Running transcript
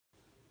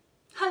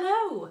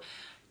Hello!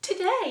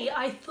 Today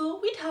I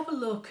thought we'd have a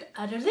look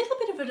at a little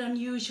bit of an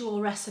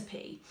unusual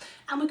recipe,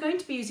 and we're going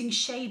to be using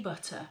shea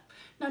butter.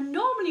 Now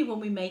normally when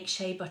we make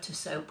shea butter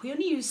soap we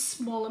only use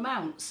small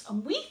amounts,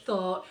 and we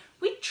thought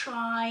we'd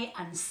try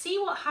and see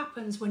what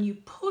happens when you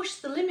push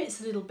the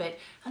limits a little bit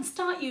and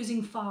start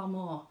using far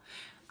more.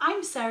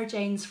 I'm Sarah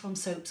Janes from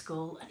Soap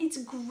School, and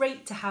it's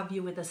great to have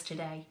you with us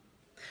today.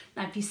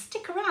 Now if you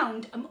stick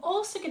around, I'm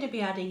also going to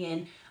be adding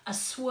in a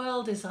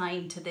swirl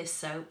design to this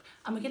soap,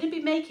 and we're going to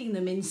be making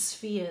them in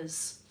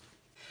spheres.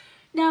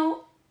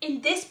 Now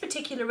in this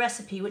particular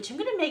recipe, which I'm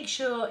going to make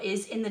sure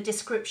is in the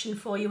description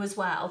for you as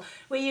well,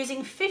 we're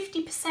using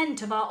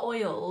 50% of our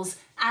oils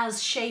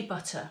as shea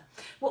butter.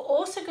 We're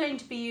also going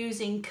to be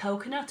using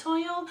coconut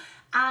oil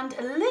and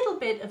a little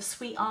bit of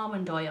sweet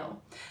almond oil,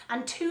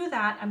 and to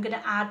that I'm going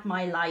to add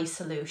my lye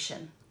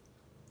solution.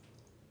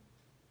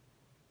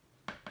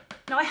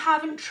 Now I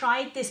haven't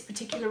tried this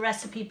particular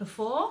recipe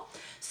before,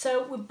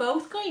 so we're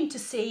both going to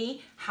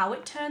see how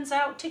it turns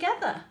out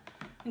together.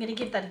 I'm going to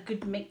give that a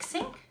good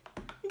mixing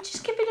and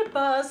just give it a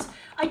buzz.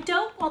 I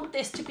don't want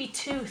this to be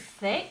too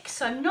thick,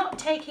 so I'm not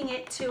taking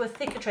it to a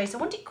thicker trace. I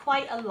want it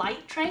quite a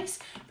light trace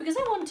because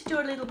I want to do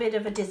a little bit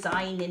of a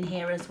design in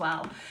here as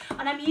well.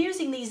 And I'm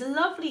using these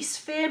lovely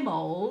sphere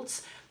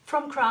molds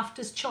from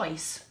Crafter's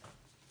Choice.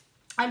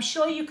 I'm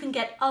sure you can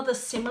get other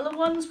similar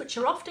ones which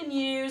are often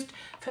used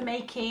for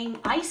making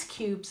ice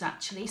cubes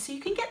actually. So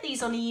you can get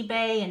these on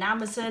eBay and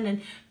Amazon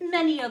and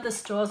many other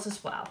stores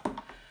as well.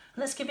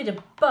 Let's give it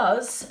a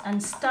buzz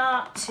and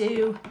start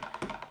to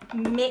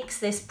mix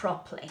this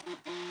properly.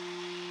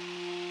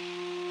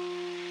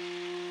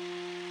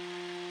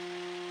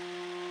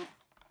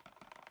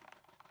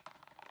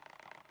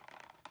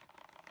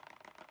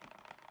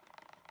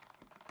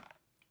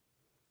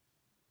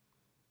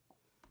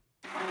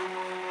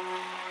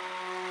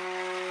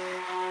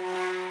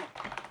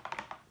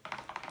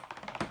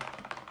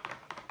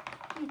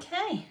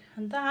 Okay,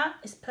 and that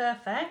is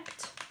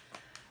perfect.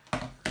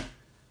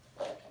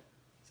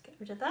 Let's get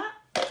rid of that.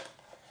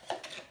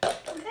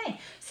 Okay,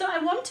 so I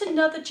want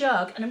another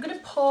jug, and I'm going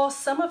to pour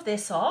some of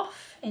this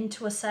off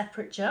into a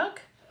separate jug,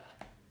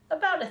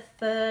 about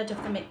 1/3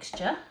 of the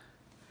mixture.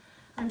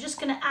 I'm just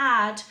going to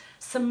add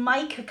some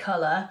mica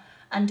colour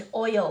and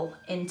oil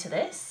into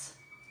this.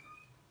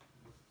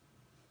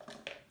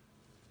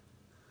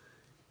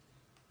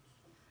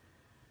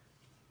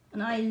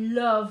 And I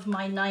love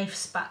my knife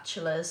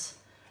spatulas.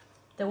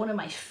 They're one of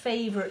my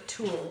favourite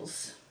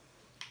tools.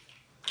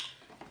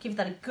 Give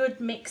that a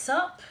good mix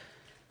up.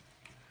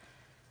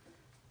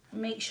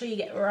 And make sure you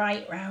get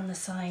right round the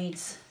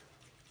sides.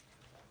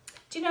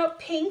 Do you know,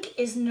 pink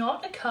is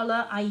not a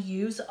colour I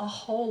use a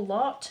whole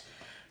lot,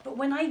 but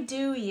when I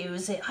do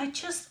use it, I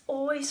just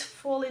always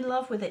fall in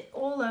love with it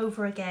all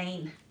over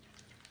again.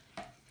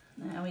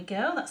 There we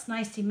go, that's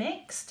nicely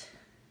mixed.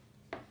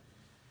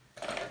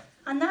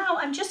 And now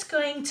I'm just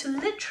going to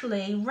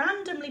literally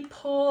randomly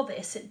pour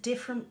this at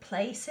different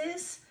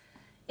places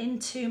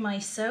into my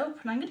soap,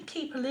 and I'm going to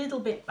keep a little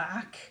bit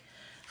back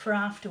for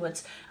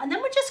afterwards. And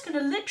then we're just going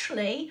to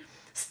literally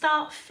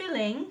start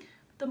filling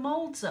the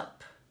molds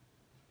up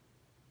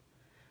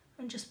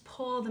and just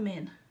pour them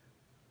in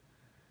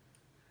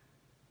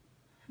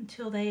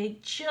until they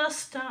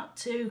just start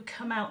to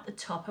come out the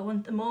top. I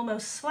want them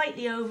almost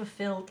slightly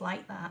overfilled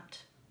like that.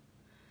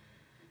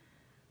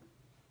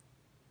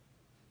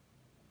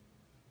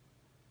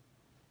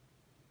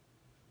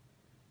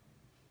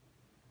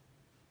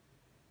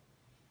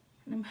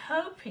 And I'm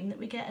hoping that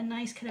we get a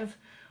nice kind of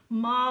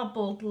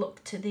marbled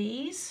look to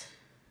these.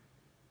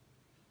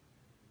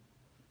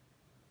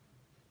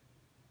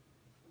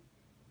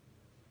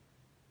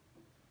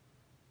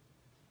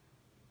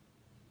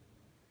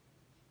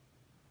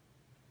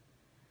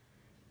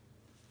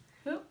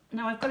 Oh,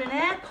 now I've got an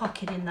air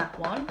pocket in that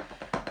one,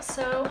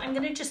 so I'm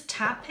going to just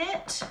tap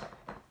it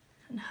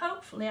and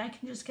hopefully I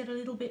can just get a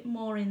little bit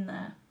more in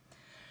there.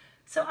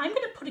 So I'm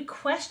going to put a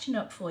question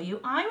up for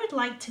you. I would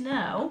like to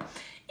know,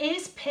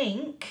 is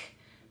pink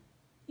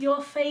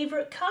your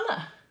favourite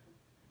colour?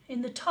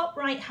 In the top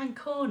right hand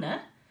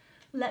corner,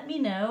 let me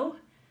know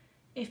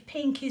if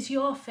pink is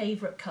your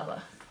favourite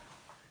colour.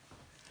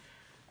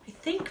 I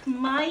think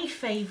my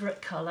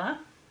favourite colour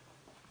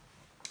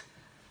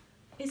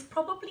is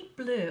probably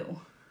blue.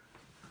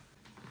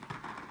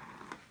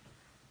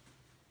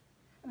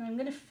 And I'm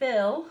going to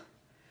fill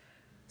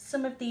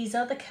some of these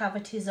other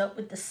cavities up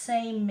with the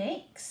same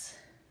mix.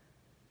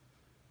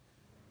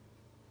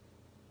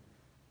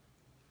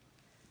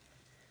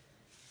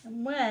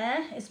 And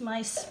where is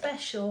my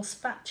special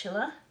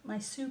spatula, my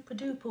super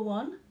duper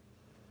one?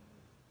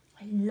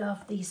 I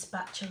love these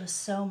spatulas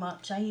so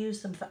much. I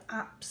use them for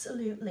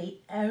absolutely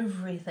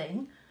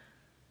everything.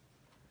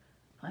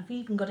 I've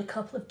even got a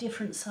couple of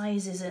different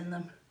sizes in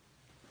them.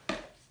 And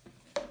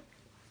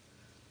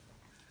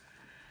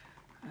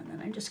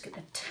then I'm just going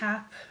to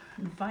tap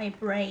and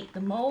vibrate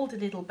the mold a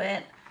little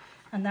bit,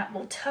 and that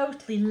will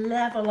totally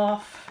level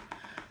off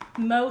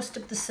most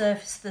of the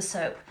surface of the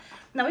soap.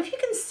 Now if you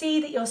can see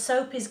that your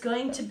soap is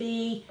going to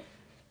be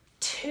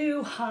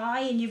too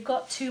high and you've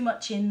got too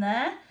much in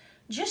there,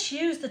 just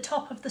use the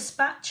top of the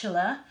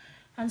spatula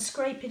and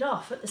scrape it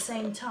off at the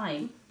same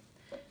time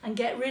and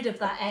get rid of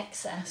that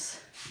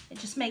excess. It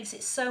just makes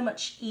it so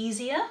much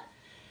easier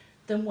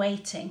than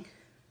waiting.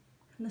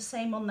 And the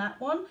same on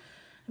that one.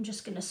 I'm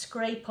just going to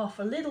scrape off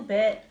a little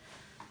bit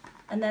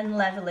and then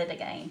level it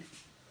again.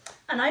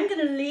 And I'm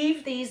going to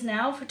leave these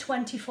now for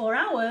 24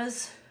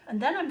 hours and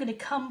then I'm going to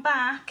come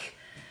back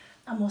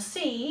and we'll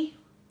see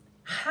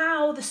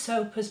how the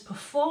soap is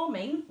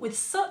performing with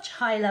such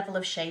high level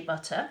of shea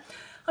butter,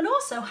 and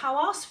also how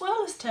our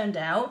swirl has turned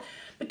out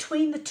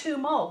between the two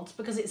molds,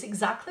 because it's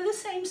exactly the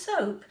same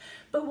soap,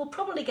 but we'll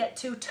probably get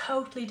two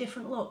totally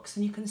different looks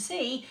and you can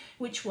see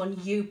which one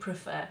you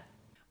prefer.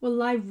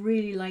 Well, I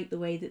really like the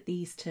way that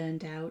these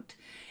turned out.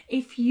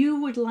 If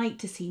you would like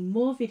to see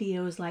more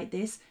videos like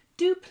this,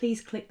 do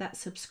please click that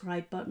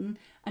subscribe button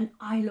and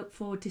I look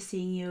forward to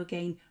seeing you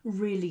again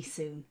really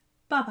soon.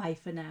 Bye bye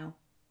for now.